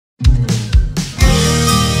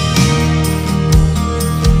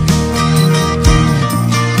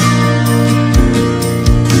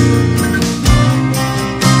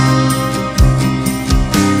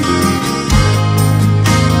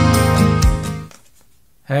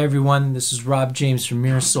Hi everyone, this is Rob James from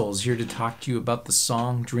Mirror Souls, here to talk to you about the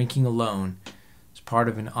song Drinking Alone. It's part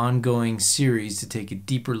of an ongoing series to take a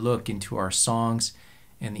deeper look into our songs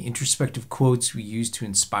and the introspective quotes we use to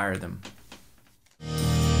inspire them.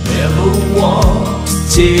 Never want to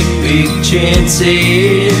take big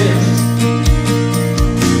chances.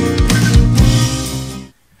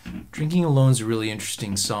 Drinking Alone is a really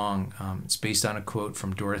interesting song. It's based on a quote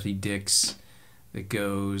from Dorothy Dix that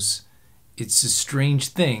goes, "It's a strange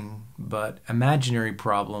thing, but imaginary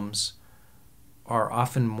problems are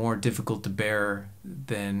often more difficult to bear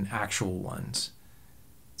than actual ones."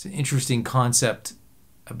 It's an interesting concept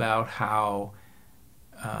about how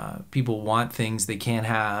people want things they can't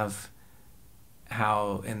have,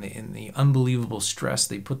 how in the unbelievable stress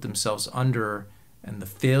they put themselves under and the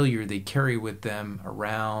failure they carry with them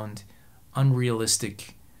around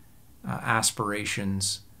unrealistic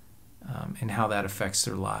aspirations, and how that affects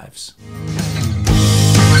their lives.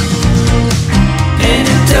 And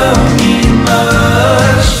it don't mean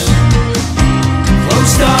much.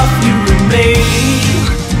 Closed off you remain.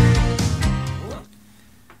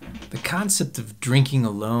 The concept of drinking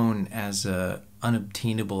alone as a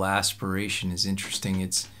unobtainable aspiration is interesting.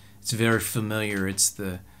 It's very familiar. It's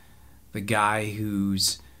the guy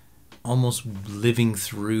who's almost living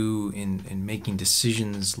through and making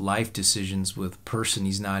decisions, life decisions, with a person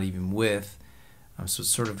he's not even with. So it's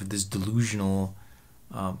sort of this delusional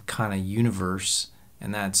kind of universe,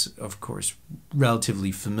 and that's of course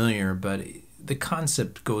relatively familiar, but the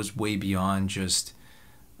concept goes way beyond just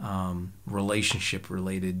relationship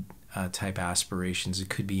related type aspirations. It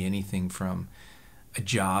could be anything from a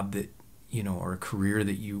job that, you know, or a career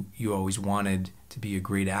that you always wanted, to be a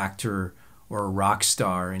great actor or a rock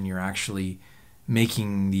star, and you're actually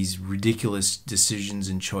making these ridiculous decisions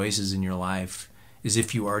and choices in your life as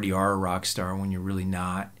if you already are a rock star when you're really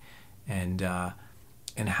not, and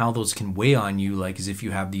how those can weigh on you, like as if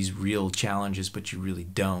you have these real challenges but you really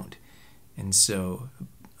don't. And so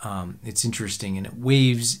it's interesting, and it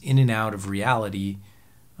waves in and out of reality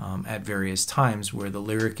at various times, where the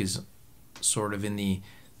lyric is sort of in the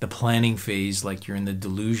planning phase, like you're in the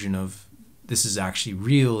delusion of this is actually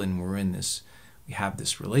real, and we have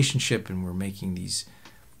this relationship, and we're making these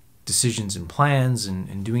decisions and plans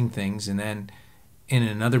and doing things. And then in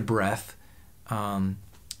another breath,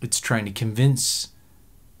 it's trying to convince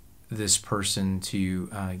this person to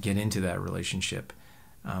get into that relationship.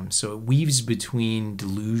 So it weaves between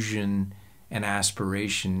delusion and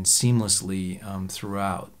aspiration seamlessly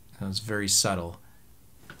throughout. It's very subtle.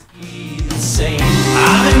 I've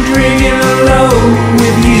been drinking alone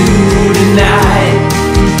with you tonight,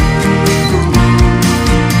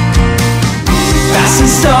 passing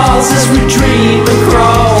stars as we dream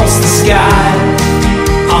across the sky.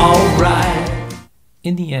 Alright.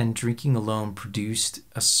 In the end, Drinking Alone produced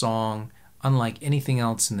a song unlike anything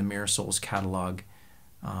else in the Mirror Souls catalog.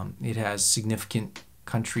 It has significant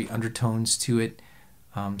country undertones to it,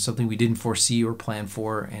 something we didn't foresee or plan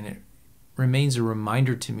for, and it remains a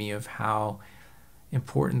reminder to me of how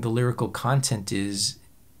important the lyrical content is,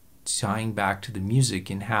 tying back to the music,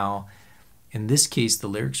 and how in this case the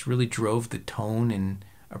lyrics really drove the tone and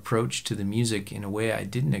approach to the music in a way I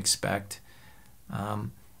didn't expect.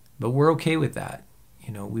 But we're okay with that.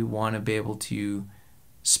 You know, we want to be able to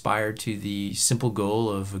aspire to the simple goal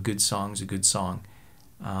of a good song's a good song.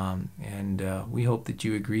 And we hope that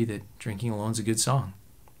you agree that Drinking Alone's a good song.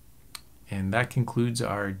 And that concludes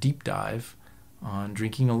our deep dive on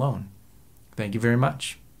Drinking Alone. Thank you very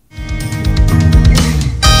much.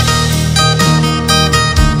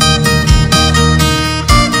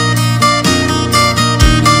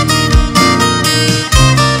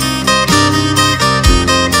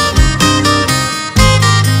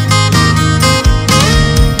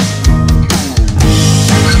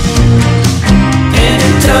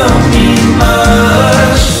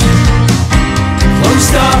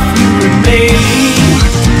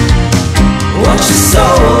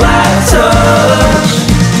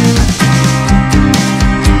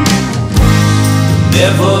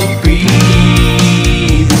 Never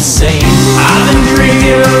be the same. I've been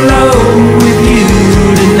drinking alone with you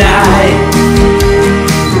tonight,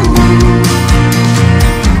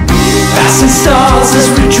 passing stars as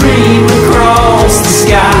we dream